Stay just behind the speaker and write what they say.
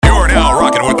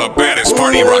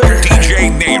party rocker,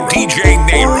 DJ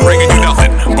Nayra, bringing you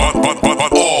nothing but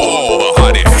all the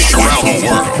hot ish around the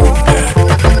world.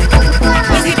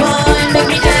 Easy boy, make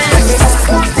me dance.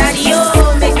 Daddy,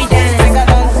 oh, make me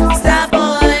dance. Star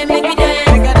boy, make me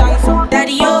dance.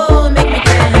 Daddy, oh, make me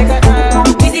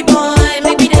dance. Easy boy,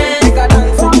 make me dance.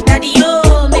 Daddy,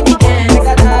 oh, make me dance.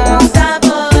 Star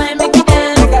boy, make me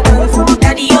dance.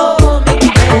 Daddy, oh, make me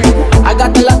dance. I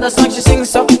got a lot of songs she sings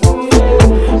so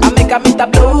I make her meet a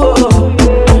blue.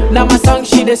 Now my song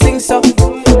she dey sing so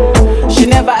she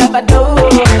never ever do.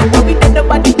 But we did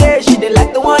nobody there. She dey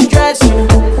like the one dress you.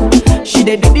 She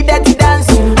dey do the dirty dance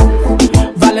you.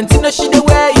 Valentino she dey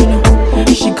wear you know.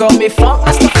 She call me funk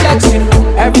master flex you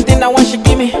know. Everything I want she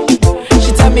give me.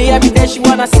 She tell me every day she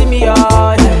wanna see me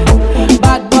oh yeah.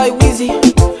 Bad boy Wheezy,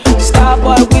 star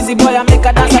boy Wheezy boy I make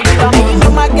her dance I give her. And you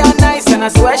know my girl nice and I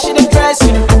swear she dey dress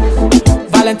you know.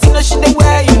 Valentino she dey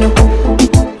wear you know.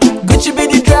 Gucci be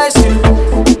the dress you know.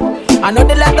 I know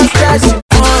they let us stress you. 1,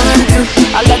 2,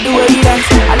 I love the way you dance.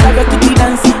 I love your kitty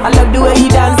dance. I love the way you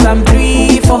dance. I'm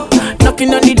 3, 4,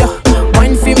 knocking on the door.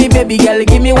 Wine for me, baby girl,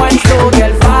 give me one slow,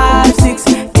 girl. 5, 6,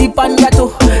 deep on your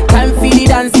toe. Time for the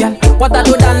dance, girl. What I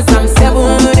do dance, I'm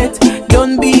 7, 8.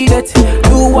 Don't beat it.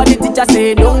 Do what the teacher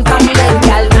say, don't come late,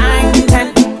 girl.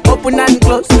 9, 10, open and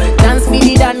close. Dance for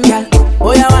the dance, girl.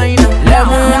 Oh yeah, wine up,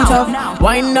 11, 12.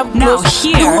 Wind up close.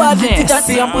 Do what the teacher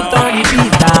say, and put on the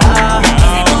beat.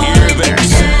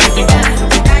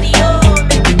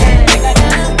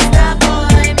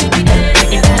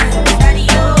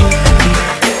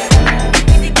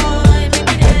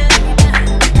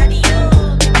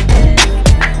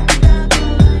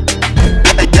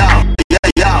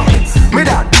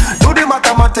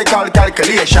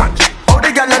 Calculation. All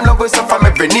the girl them love with stuff from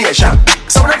every nation.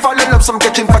 Some of them fall in love, some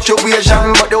catch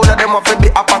infatuation, but the other them have to be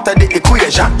a part of the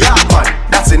equation. Yeah, man,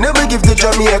 that's it. Never give the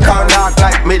Jamaican dark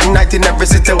like midnight in every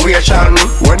situation.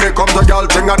 When it comes to girl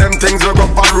thing of them things, we go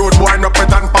up on road, wind up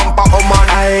it and pamper, oh man.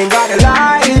 I ain't gotta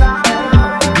lie.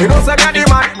 We don't say that the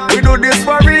man, we do this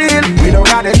for real. We don't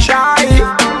gotta try.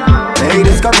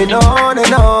 Ladies coming on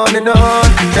and on and on.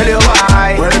 Tell you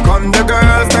why. Welcome the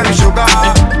girls, them sugar.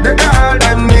 The girl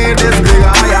them need this big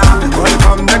higher.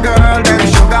 Welcome the girl, them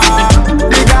sugar.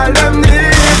 The girl them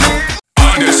need it.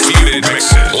 Undisputed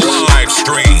mixes, live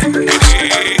stream,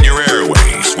 in your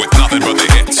airways with nothing but the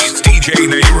hits. It's DJ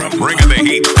Nayra bringing the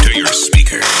heat to your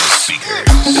speakers.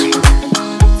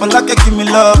 For like you give me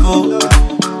love, oh.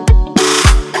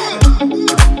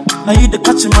 Now you the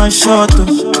catch my shot,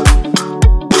 oh.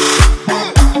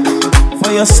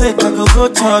 For your sake, I go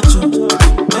touch you.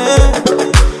 Yeah.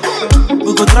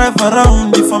 We go drive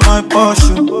around you for my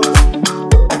Porsche.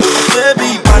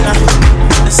 Baby, pana,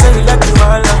 they say you like the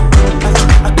walla.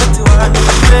 I got the walla.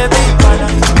 Baby, pana,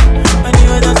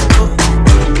 anywhere that you go,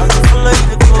 I can follow you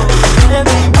to go.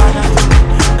 Baby, pana,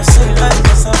 they say you like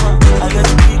cassava. I got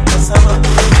the big cassava.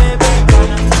 Baby,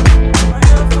 pana,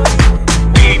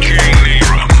 DJ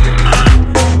Nayra.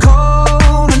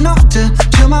 Cold enough to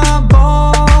chill my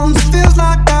bones. It feels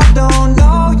like I don't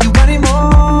know you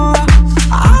anymore.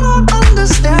 I don't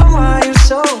understand why you're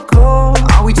so cold.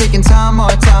 Are we taking time or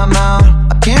time out?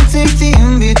 I can't take the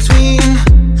in-between.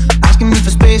 Asking me for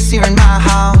space here in my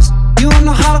house. You don't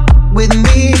know how to with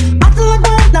me. Acting like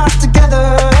we're not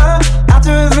together.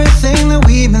 After everything that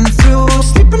we've been through.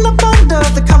 Sleeping up under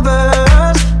the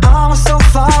covers. I was so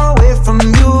far away from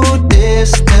you,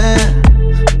 distant.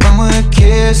 When we're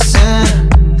kissing,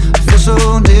 feel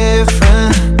so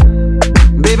different.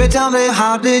 Baby, tell me,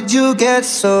 how did you get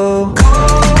so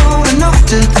cold enough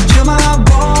to chill my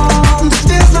bones? It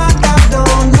feels like I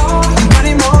don't know you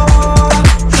anymore.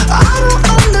 I don't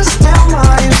understand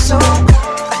why you're so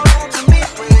cold to me.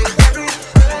 With every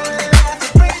breath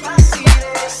you breathe, I see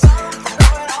there's something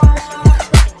going on.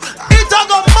 it's a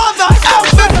mother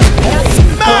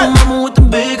effing man. Mama with them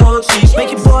big old cheeks.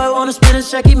 Make your boy wanna spin a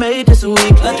check he made this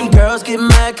week. Let them girls get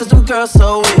mad cause them girls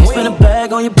so weak. Spin a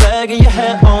bag on your bag and your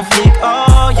hat on fleek.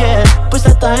 Oh yeah, push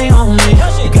that thing on me.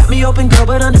 You got me open girl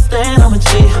but understand I'm a G.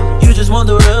 You just want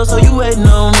the real so you waiting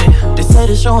on me. They say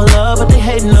they showing love but they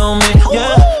hating on me.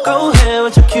 Yeah, go ahead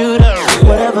with your cute ass.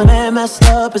 Whatever they messed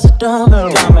up is a dumb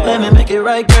error. Let me make it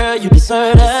right girl, you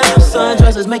deserve that.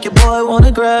 Sundresses make your boy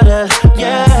wanna grab that.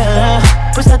 Yeah,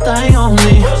 push that thing on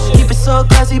me. Keep it so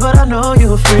classy but I know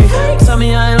you're free. Tell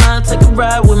me I ain't lying, take a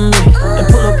ride with me. And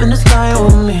pull up in the sky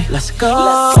with me. Let's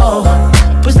go.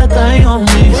 Push that thing on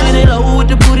me. She they low with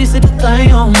the booty, sit the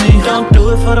thing on me. Don't do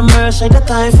it for the merch, shake that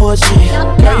thing for a G.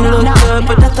 Girl, you look good,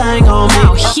 put that thing on me.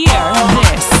 Now hear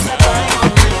this.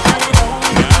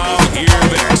 Now hear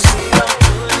this.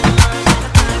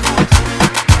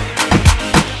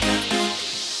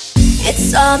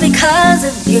 It's all because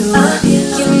of you.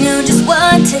 You knew just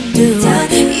what to do.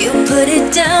 You put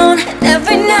it down, and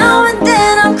every now and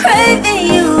then I'm craving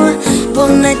you.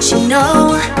 Won't let you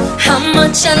know how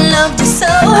much I loved you so.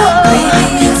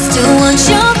 Still want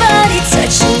your body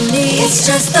touching me. It's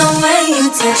just the way you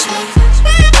touch me.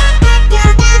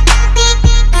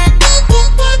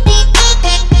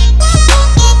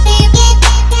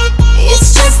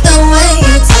 It's just the way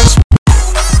you touch me.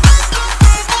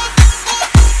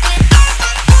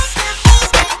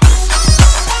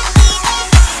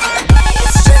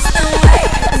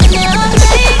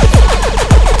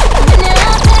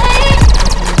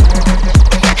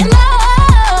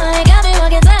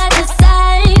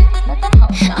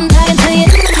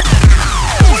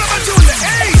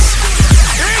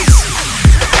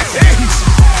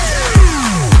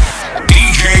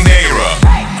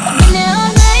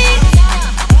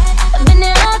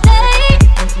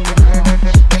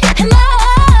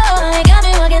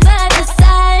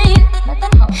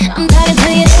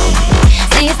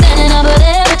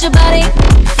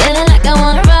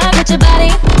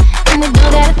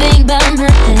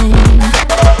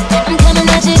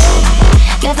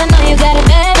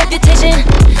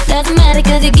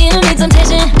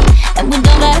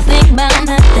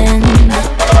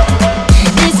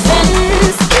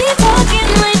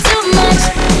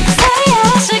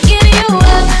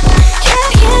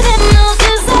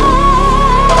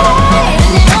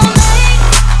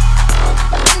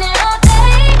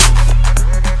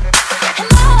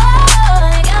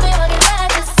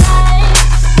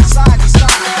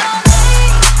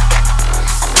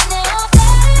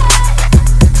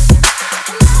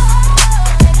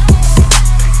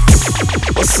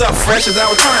 Fresh as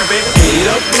our turn, baby. Get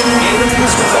up,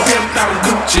 boots with a $10,000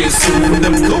 Gucci suit.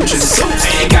 Them Gucci suits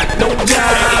ain't got no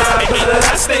job, but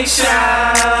I stay shy.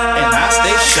 And I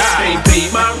stay shy. Can't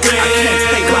pay my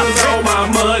rent, cause all my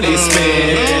money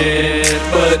spent.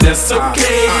 But that's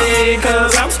okay,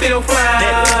 cause I'm still fly.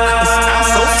 I'm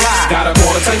so fly. Got a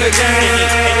quarter tank of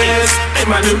gas in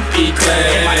my new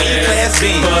E-Class.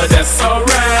 But that's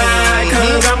alright,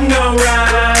 cause I'm gon' ride.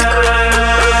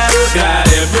 Got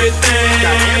everything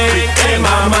in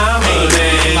my mama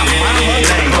name,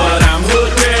 but I'm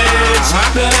hood rich.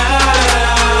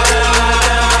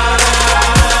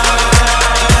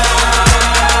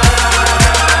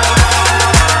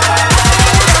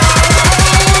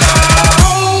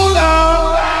 Hold on.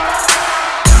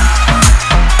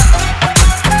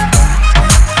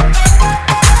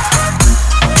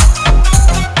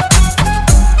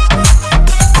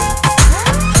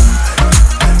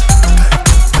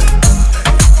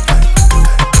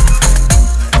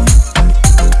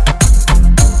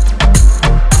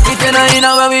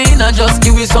 Just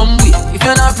give it some way. If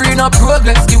you're not free, no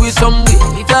progress, give it some way.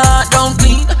 If your heart don't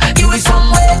clean, give it some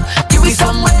way. Give it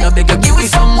some way. I beg you, give it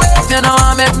some way. If you don't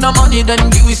want make no money, then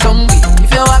give it some way.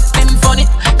 If you're acting funny,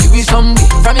 give it some way.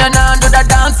 From your now to the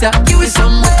dance, yeah, give it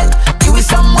some way. Give it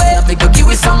some way. I beg you,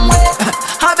 give it some way.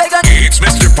 I beg you. It's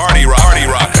Mr. Party Rocker,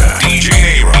 DJ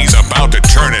Nayram. He's about to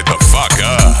turn it the fuck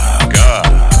up.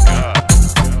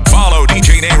 Follow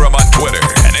DJ Nayram on Twitter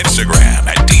and Instagram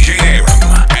at DJ Nayram.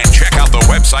 Check out the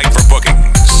website for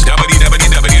bookings,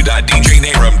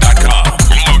 www.djnayram.com.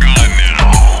 Log on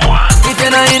now. If you're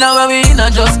not in our way,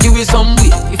 just give it some way.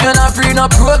 If you're not free, no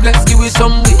progress, give it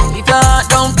some way. If your heart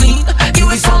don't clean, give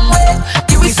it some way.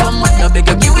 Give it some way. I beg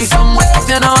you, give it some way. If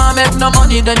you don't want make no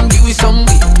money, then give it some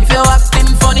way. If you're acting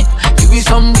funny, give it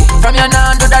some way. From your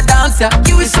now to the dance, yeah,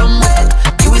 give it some way.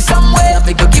 Give it some way. I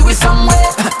beg you, give it some way.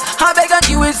 I beg you,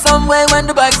 give it some way when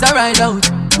the bikes are ride out.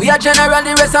 We are general,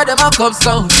 the rest of them are Cub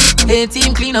Scouts. Hey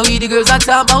team cleaner, we the girls that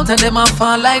talk about, and them are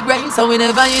fall like rain, so we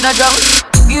never in a drought.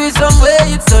 Give it some way,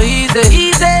 it's so easy.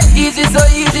 Easy, so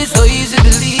easy,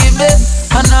 believe me.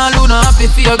 And all who not happy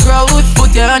for your growth,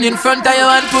 put your hand in front of you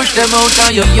and push them out.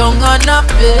 And you're young and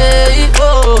happy,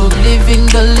 oh, living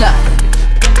the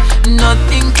life.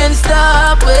 Nothing can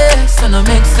stop us, so no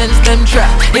make sense them try.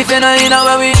 If you're not in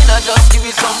our way, just give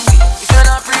it some way. If you're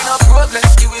not free, no progress,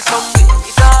 give it some way.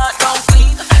 If your heart don't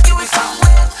clean, give it some way.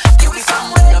 Give it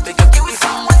some way, I beg you, give it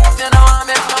some way. If you don't want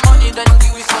make no money, then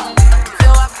give it some way. If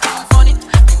you're acting funny,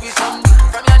 give it some way.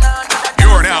 From your now to the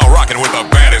You're now rocking with the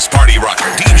baddest party rocker,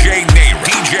 DJ Nayram.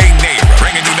 DJ Nayram,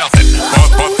 bringing you nothing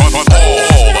but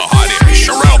all the hot hits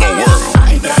around the world.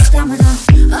 I got stamina.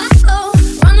 Oh,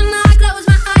 running like close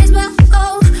my eyes, but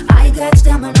oh, I got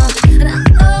stamina.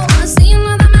 And oh, I see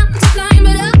another mountain to climb,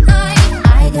 but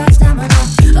I got stamina.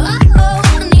 Oh, I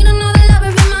need another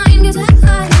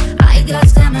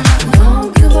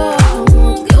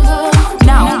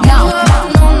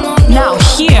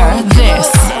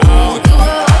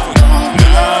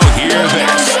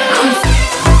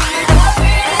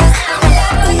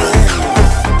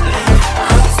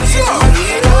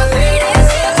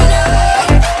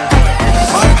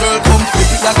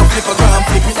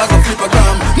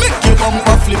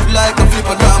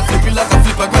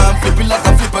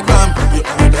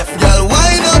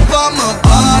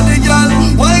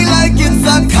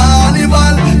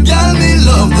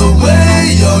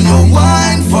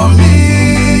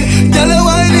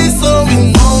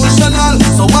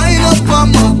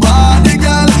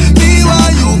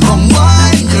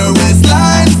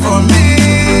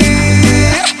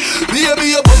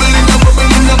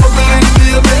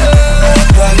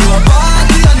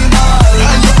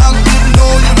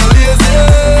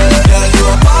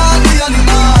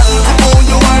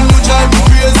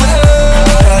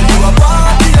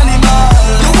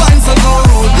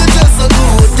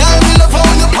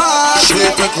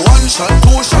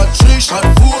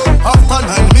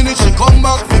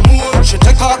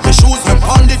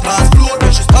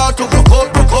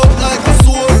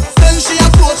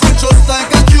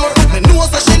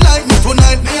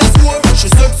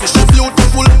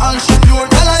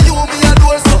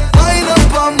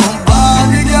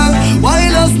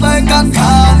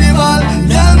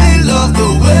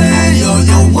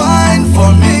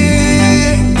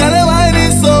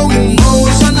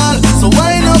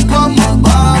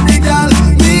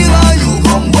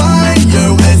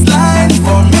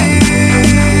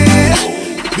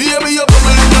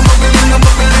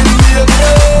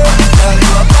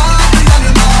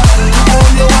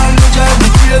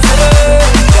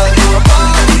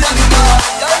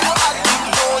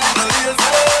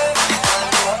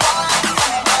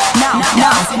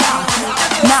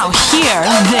Now hear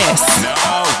this.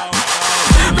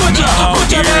 Put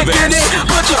your back in it.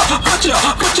 Put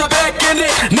your back in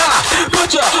it. Nah.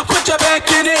 Put your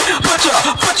back in it. Put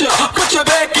your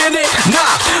back in it.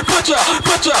 Nah. Put your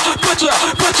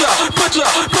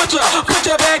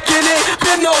back in it.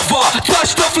 Bend over,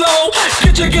 touch the flow.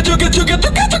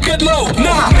 Get low.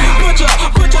 Nah. Put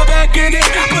your back in it.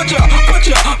 Put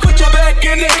your back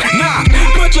in it. Nah.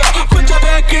 Put your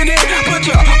back in it. Put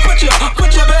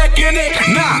your back in it.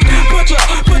 Nah. Put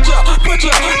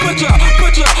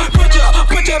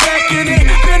your back in it.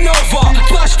 Bend over,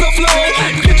 touch the flow.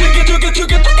 Get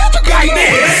like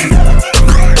this.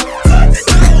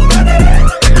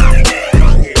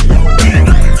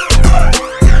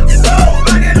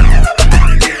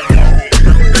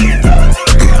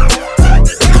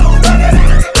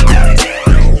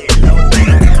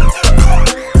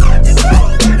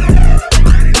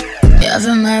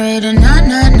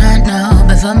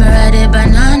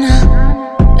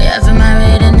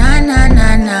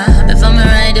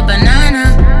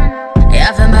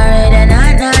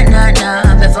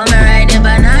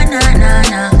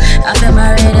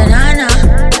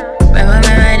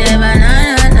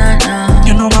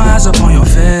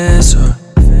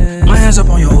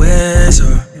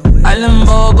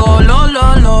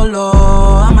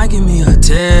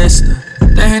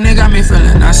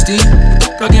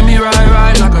 Go get me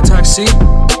ride like a taxi.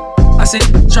 I said,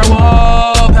 try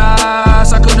walk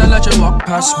past. I couldn't let you walk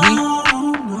past me.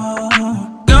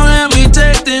 Don't let me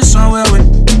take this somewhere with.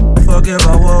 Forget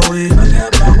about what we.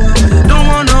 Don't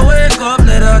wanna wake up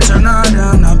later tonight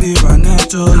and I'll be right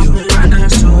next to you.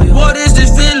 What is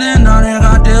this feeling? I ain't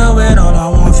got to deal with. All I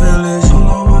want feel is you.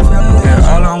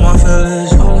 Yeah, all I want feel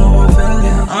is you.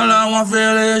 All I want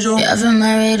feel is you. Yeah, I've been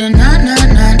married and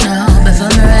nah. Before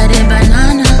me ready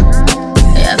banana.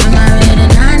 Yeah, I've been married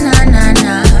and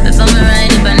nah. Before me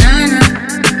ready banana.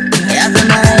 Yeah, I've been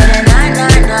married and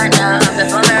nah.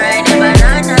 Before me ready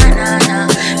banana.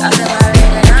 I've been married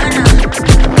and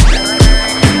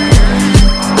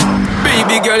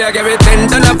Baby girl, you give me 10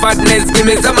 ton of fatness. Give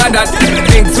me some of that.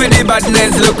 Thinks with the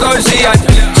badness. Look how she at.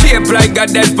 Shape like a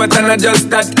death, but I'm not just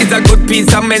that. It's a good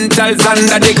piece of mental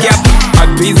under the cap. A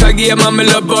piece of game, and me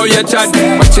love how you chat.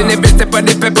 Watching every step of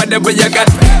the paper, the way you got.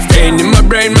 Staying in my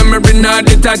brain, memory not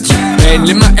detached.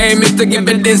 Mainly my aim is to give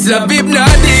it this love. If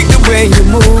not dig the way you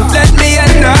move, let me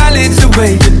acknowledge the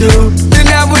way you do. Then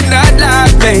I would not lie,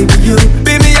 baby, you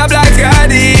beat me up like I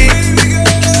did.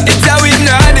 It's how we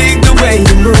not dig the way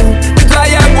you move. That's why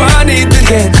I wanted to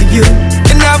get to you.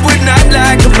 And I would not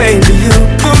like a baby, you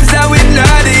moves how we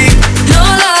not dig. No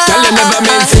lie,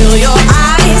 feel your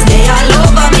eyes, they all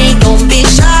over me. Don't be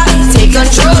shy, take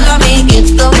control of me. Get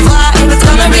the vibe, it's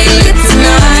gonna be lit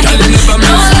tonight.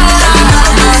 No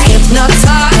lie,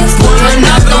 hypnotized, pull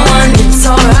another one, it's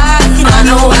alright. I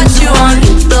know what you want,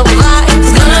 get the vibe,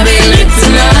 it's gonna be lit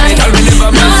tonight.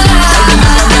 No lie,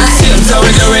 so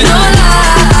we do it. No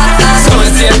lie, so we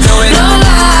see it do it. No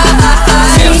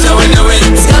lie, so we do it.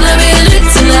 It's gonna be lit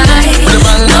tonight.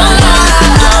 No lie,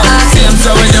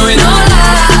 so we do it. No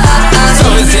lie, so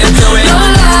we see it do it. No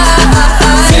lie,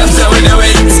 so we do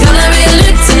it. It's gonna be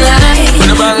lit tonight.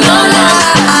 No lie.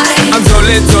 I'm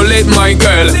so lit, my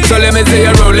girl. So let me say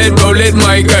you roll it,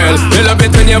 my girl. You love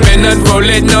it when you bend and roll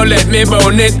it. Now let me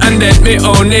bone it and let me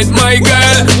own it, my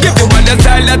girl. Give you all the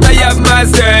style that I have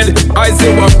mastered. I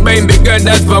say what baby girl,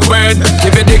 that's my word.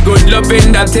 Give it the good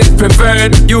loving that is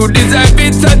preferred. You deserve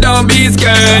it, so don't be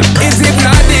scared. It's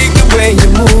hypnotic the way you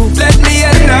move. Let me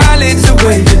acknowledge the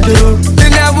way you do.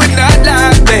 Then I would not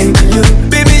lie, baby, you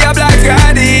beat me up like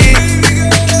I did.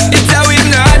 It's how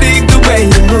hypnotic the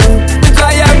way you move. That's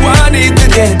why I wanted to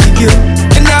get to you.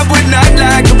 And I would not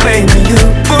like a baby, you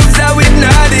moves how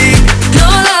hypnotic. No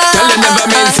lie, Girl, you never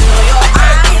miss. your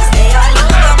eyes, they all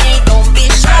over me. Don't be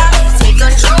shy, take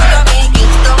control of me.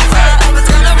 Get the vibe, it's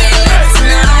gonna be lit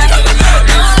tonight.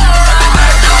 No lie,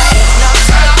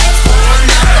 hypnotized, pull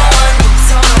another one,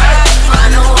 it's alright.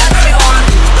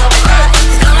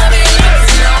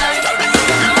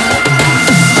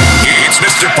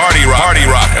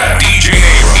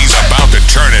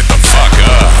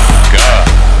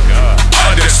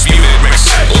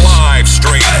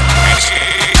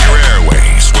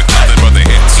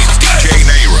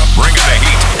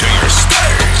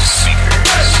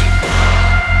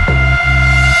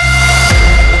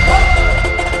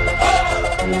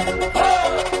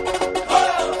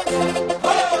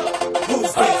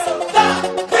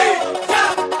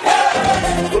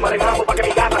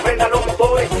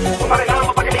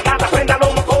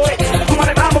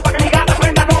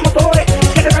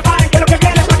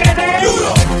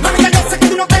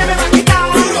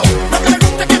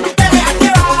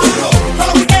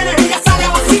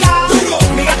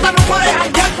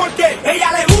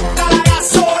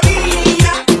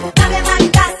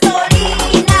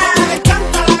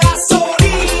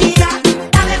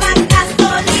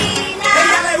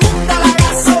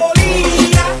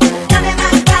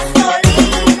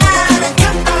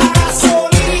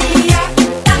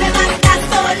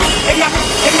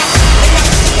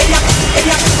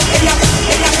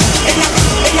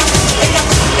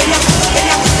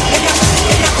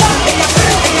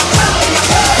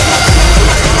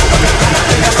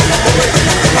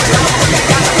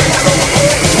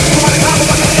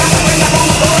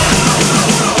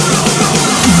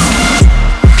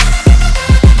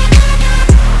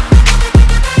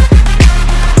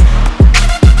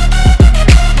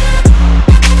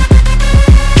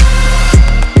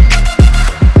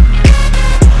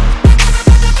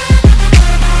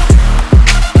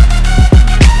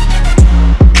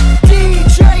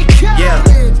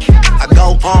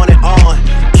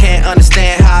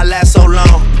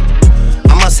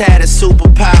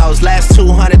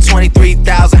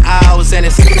 223,000 hours and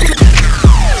it's. What am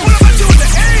I doing? The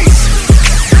Ace!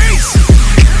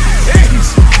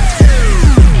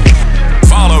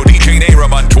 Follow DJ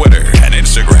Narum on Twitter and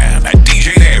Instagram at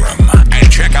DJ Narum and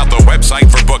check out the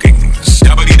website for bookings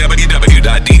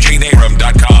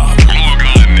www.djnarum.com. Log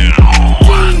on now.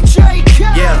 DJ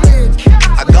Khaled.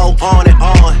 Yeah, I go on and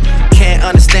on. Can't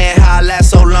understand how I last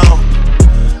so long.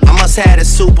 I must have the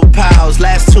superpowers.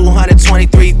 Last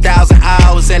 223,000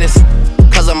 hours and it's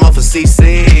cause I'm off of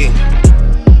CC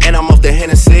and I'm off the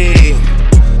Hennessy.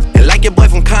 And like your boy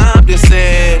from Compton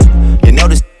said, you know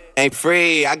this ain't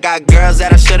free. I got girls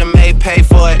that I should've made pay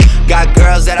for it. Got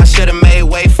girls that I should've made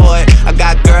wait for it. I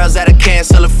got girls that'll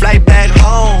cancel a flight back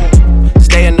home.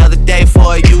 Stay another day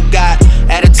for it. You got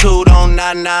attitude on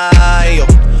nana, yo.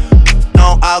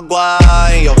 On agua,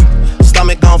 yo.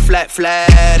 Stomach on flat,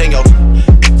 and yo.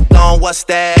 On what's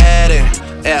that? And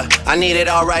yeah, I need it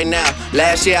all right now.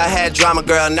 Last year I had drama,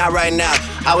 girl, not right now.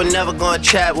 I would never go and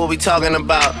chat what we talking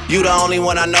about. You the only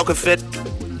one I know can fit.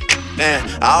 Man,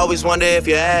 I always wonder if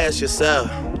you ask yourself,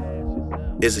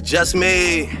 is it just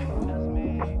me?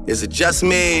 Is it just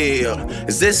me? Or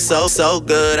is this so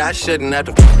good I shouldn't have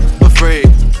to for free?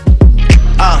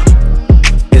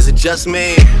 Is it just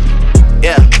me?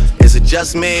 Yeah, is it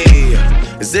just me?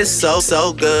 Is this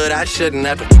so good I shouldn't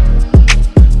have to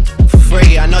for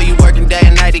free? I know you working day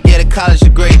and night to get a college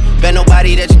degree. Bet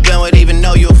nobody that you been with even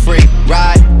know you're free,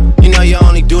 right? You know you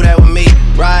only do that with me,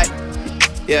 right?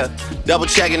 Yeah, double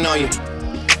checking on you.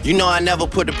 You know I never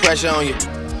put the pressure on you.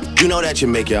 You know that you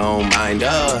make your own mind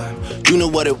up. You knew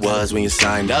what it was when you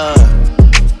signed up.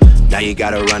 Now you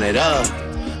gotta run it up.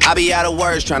 I be out of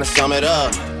words trying to sum it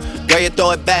up. Girl, you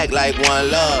throw it back like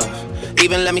one love.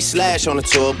 Even let me slash on the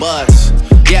tour bus.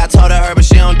 Yeah, I told her but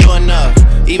she don't do enough.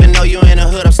 Even though you in the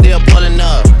hood, I'm still pulling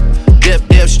up.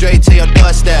 Dip straight to your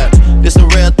doorstep. This a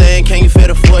real thing, can you feel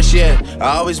the force yet?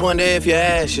 I always wonder if you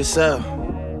ask yourself,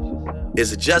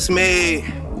 is it just me?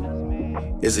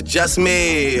 Is it just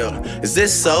me? Or is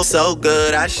this so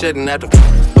good I shouldn't have to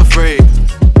for free?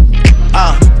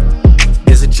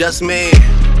 Is it just me?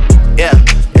 Yeah,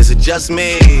 is it just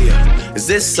me? Is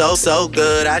this so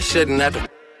good I shouldn't have to